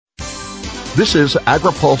This is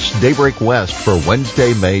AgriPulse Daybreak West for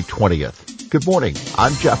Wednesday, May 20th. Good morning.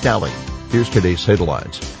 I'm Jeff Dowling. Here's today's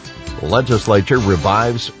headlines. Legislature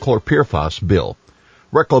revives chlorpyrifos bill.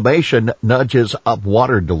 Reclamation nudges up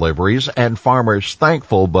water deliveries and farmers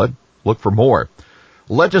thankful but look for more.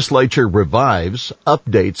 Legislature revives,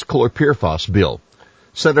 updates chlorpyrifos bill.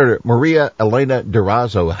 Senator Maria Elena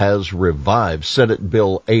Durazo has revived Senate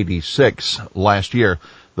Bill 86 last year.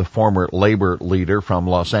 The former labor leader from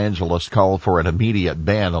Los Angeles called for an immediate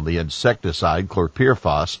ban on the insecticide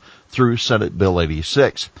chlorpyrifos through Senate Bill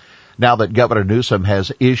 86. Now that Governor Newsom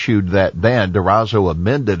has issued that ban, Durazo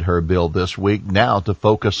amended her bill this week now to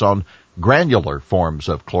focus on granular forms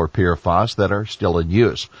of chlorpyrifos that are still in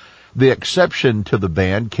use. The exception to the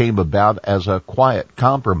ban came about as a quiet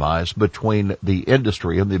compromise between the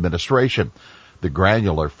industry and the administration. The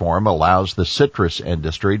granular form allows the citrus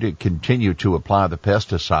industry to continue to apply the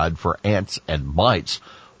pesticide for ants and mites.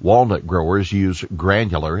 Walnut growers use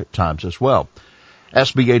granular at times as well.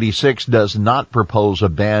 SB 86 does not propose a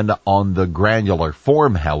ban on the granular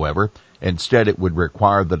form, however. Instead, it would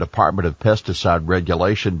require the Department of Pesticide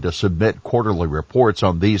Regulation to submit quarterly reports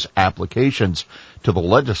on these applications to the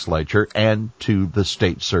legislature and to the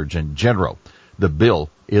state surgeon general. The bill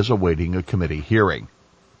is awaiting a committee hearing.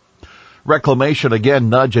 Reclamation again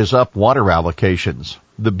nudges up water allocations.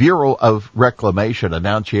 The Bureau of Reclamation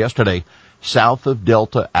announced yesterday south of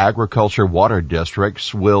Delta agriculture water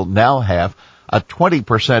districts will now have a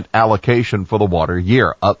 20% allocation for the water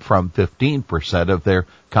year, up from 15% of their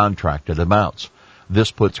contracted amounts.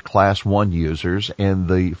 This puts Class 1 users in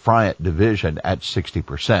the Friant Division at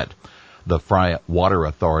 60%. The Friant Water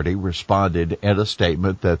Authority responded in a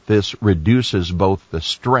statement that this reduces both the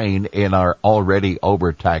strain in our already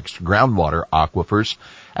overtaxed groundwater aquifers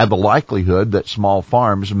and the likelihood that small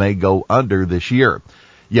farms may go under this year.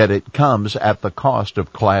 Yet it comes at the cost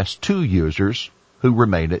of Class 2 users who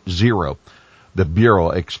remain at zero. The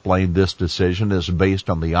Bureau explained this decision is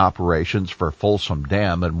based on the operations for Folsom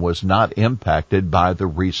Dam and was not impacted by the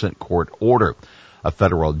recent court order. A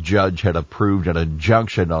federal judge had approved an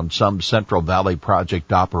injunction on some Central Valley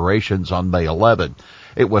Project operations on May 11.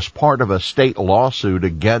 It was part of a state lawsuit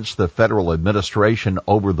against the federal administration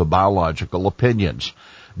over the biological opinions.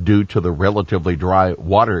 Due to the relatively dry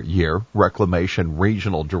water year, Reclamation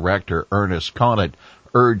Regional Director Ernest Conant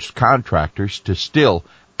urged contractors to still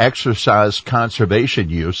exercise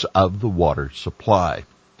conservation use of the water supply.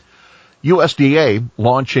 USDA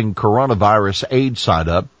launching coronavirus aid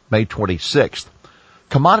sign-up May 26th.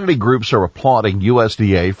 Commodity groups are applauding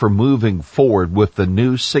USDA for moving forward with the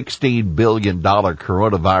new $16 billion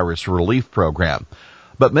coronavirus relief program.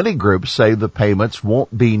 But many groups say the payments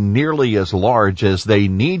won't be nearly as large as they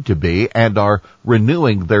need to be and are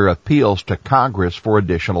renewing their appeals to Congress for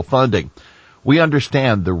additional funding. We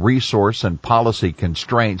understand the resource and policy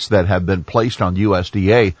constraints that have been placed on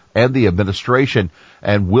USDA and the administration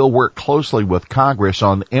and will work closely with Congress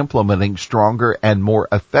on implementing stronger and more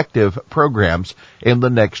effective programs in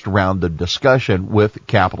the next round of discussion with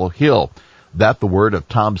Capitol Hill. That's the word of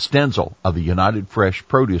Tom Stenzel of the United Fresh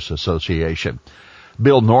Produce Association.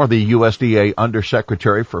 Bill Northey, USDA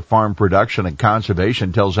Undersecretary for Farm Production and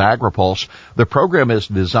Conservation, tells AgriPulse the program is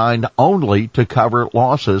designed only to cover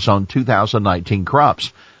losses on 2019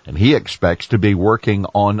 crops, and he expects to be working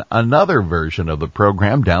on another version of the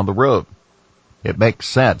program down the road. It makes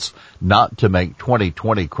sense not to make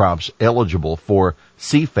 2020 crops eligible for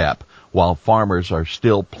CFEP while farmers are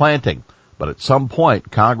still planting, but at some point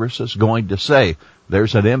Congress is going to say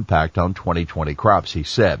there's an impact on 2020 crops, he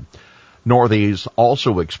said. Northey's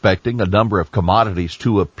also expecting a number of commodities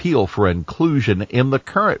to appeal for inclusion in the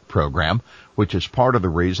current program, which is part of the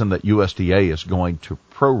reason that USDA is going to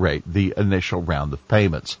prorate the initial round of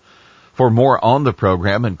payments. For more on the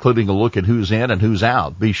program, including a look at who's in and who's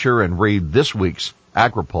out, be sure and read this week's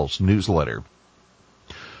AgriPulse newsletter.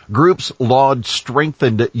 Groups laud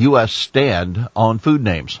strengthened U.S. stand on food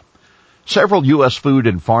names. Several U.S. food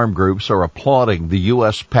and farm groups are applauding the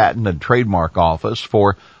U.S. Patent and Trademark Office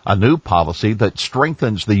for a new policy that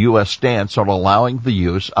strengthens the U.S. stance on allowing the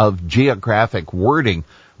use of geographic wording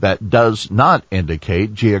that does not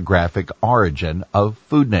indicate geographic origin of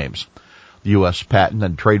food names. The U.S. Patent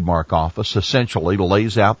and Trademark Office essentially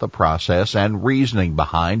lays out the process and reasoning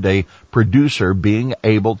behind a producer being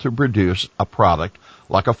able to produce a product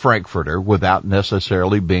like a Frankfurter without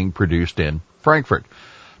necessarily being produced in Frankfurt.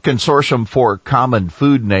 Consortium for Common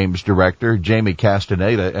Food Names Director Jamie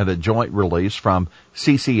Castaneda, in a joint release from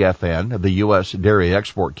CCFN, the U.S. Dairy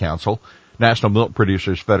Export Council, National Milk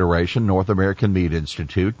Producers Federation, North American Meat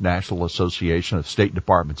Institute, National Association of State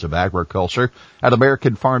Departments of Agriculture, and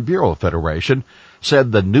American Farm Bureau Federation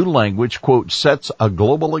said the new language, quote, sets a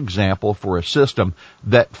global example for a system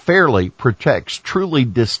that fairly protects truly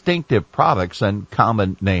distinctive products and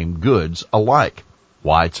common name goods alike.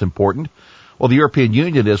 Why it's important? Well, the European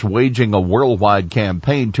Union is waging a worldwide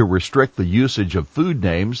campaign to restrict the usage of food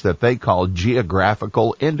names that they call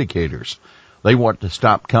geographical indicators. They want to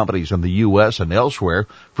stop companies in the U.S. and elsewhere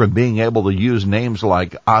from being able to use names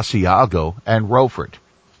like Asiago and Rofert.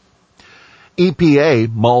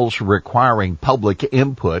 EPA mulls requiring public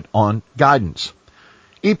input on guidance.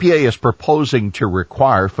 EPA is proposing to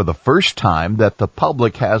require for the first time that the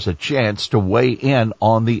public has a chance to weigh in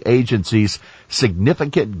on the agency's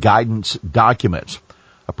significant guidance documents.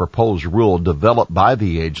 A proposed rule developed by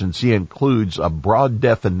the agency includes a broad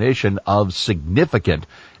definition of significant,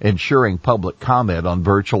 ensuring public comment on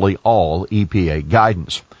virtually all EPA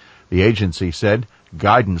guidance. The agency said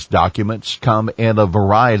guidance documents come in a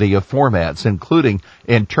variety of formats, including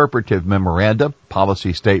interpretive memoranda,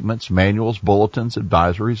 policy statements, manuals, bulletins,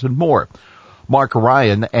 advisories, and more. Mark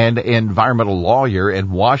Ryan, an environmental lawyer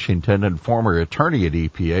in Washington and former attorney at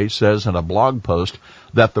EPA, says in a blog post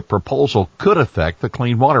that the proposal could affect the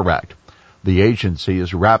Clean Water Act. The agency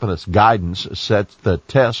is wrapping its guidance sets the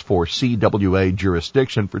test for CWA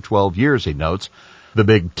jurisdiction for 12 years, he notes. The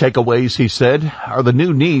big takeaways, he said, are the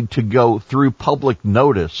new need to go through public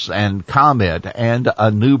notice and comment and a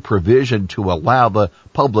new provision to allow the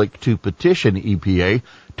public to petition EPA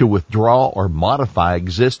to withdraw or modify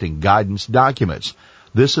existing guidance documents.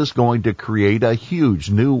 This is going to create a huge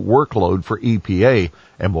new workload for EPA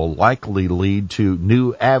and will likely lead to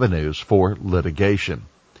new avenues for litigation.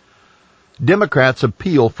 Democrats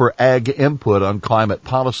appeal for ag input on climate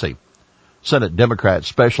policy. Senate Democrats'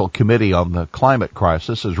 Special Committee on the Climate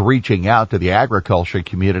Crisis is reaching out to the agriculture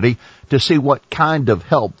community to see what kind of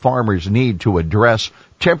help farmers need to address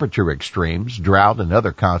temperature extremes, drought, and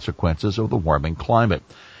other consequences of the warming climate.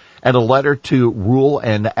 And a letter to rural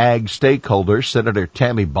and ag stakeholders, Senator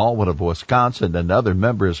Tammy Baldwin of Wisconsin and other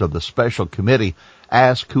members of the special committee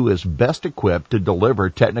ask who is best equipped to deliver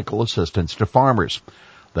technical assistance to farmers.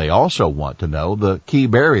 They also want to know the key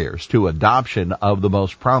barriers to adoption of the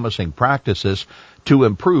most promising practices to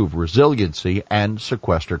improve resiliency and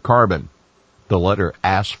sequester carbon. The letter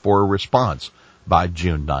asks for a response by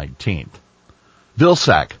June 19th.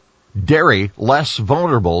 Vilsack, dairy less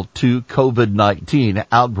vulnerable to COVID-19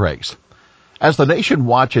 outbreaks. As the nation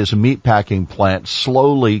watches meatpacking plants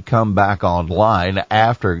slowly come back online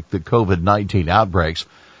after the COVID-19 outbreaks,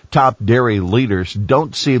 top dairy leaders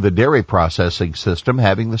don't see the dairy processing system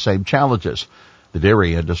having the same challenges. The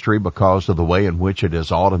dairy industry, because of the way in which it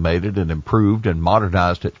has automated and improved and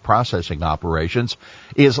modernized its processing operations,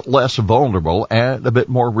 is less vulnerable and a bit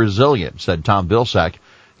more resilient, said Tom Vilsack.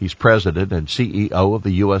 He's president and CEO of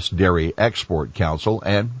the U.S. Dairy Export Council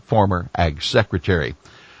and former Ag Secretary.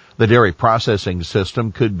 The dairy processing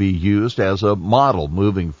system could be used as a model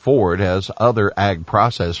moving forward as other ag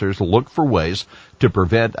processors look for ways to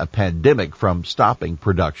prevent a pandemic from stopping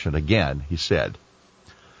production again, he said.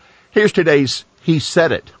 Here's today's He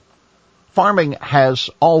Said It. Farming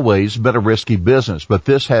has always been a risky business, but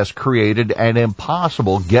this has created an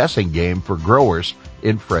impossible guessing game for growers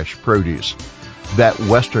in fresh produce. That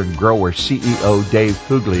Western Grower CEO Dave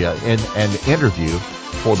Puglia in an interview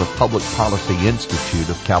for the Public Policy Institute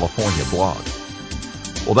of California blog.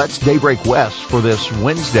 Well, that's Daybreak West for this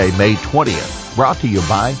Wednesday, May 20th, brought to you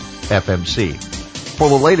by FMC. For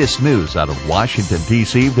the latest news out of Washington,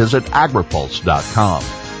 D.C., visit agripulse.com.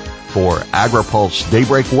 For AgriPulse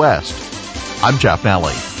Daybreak West, I'm Jeff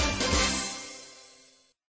Nally.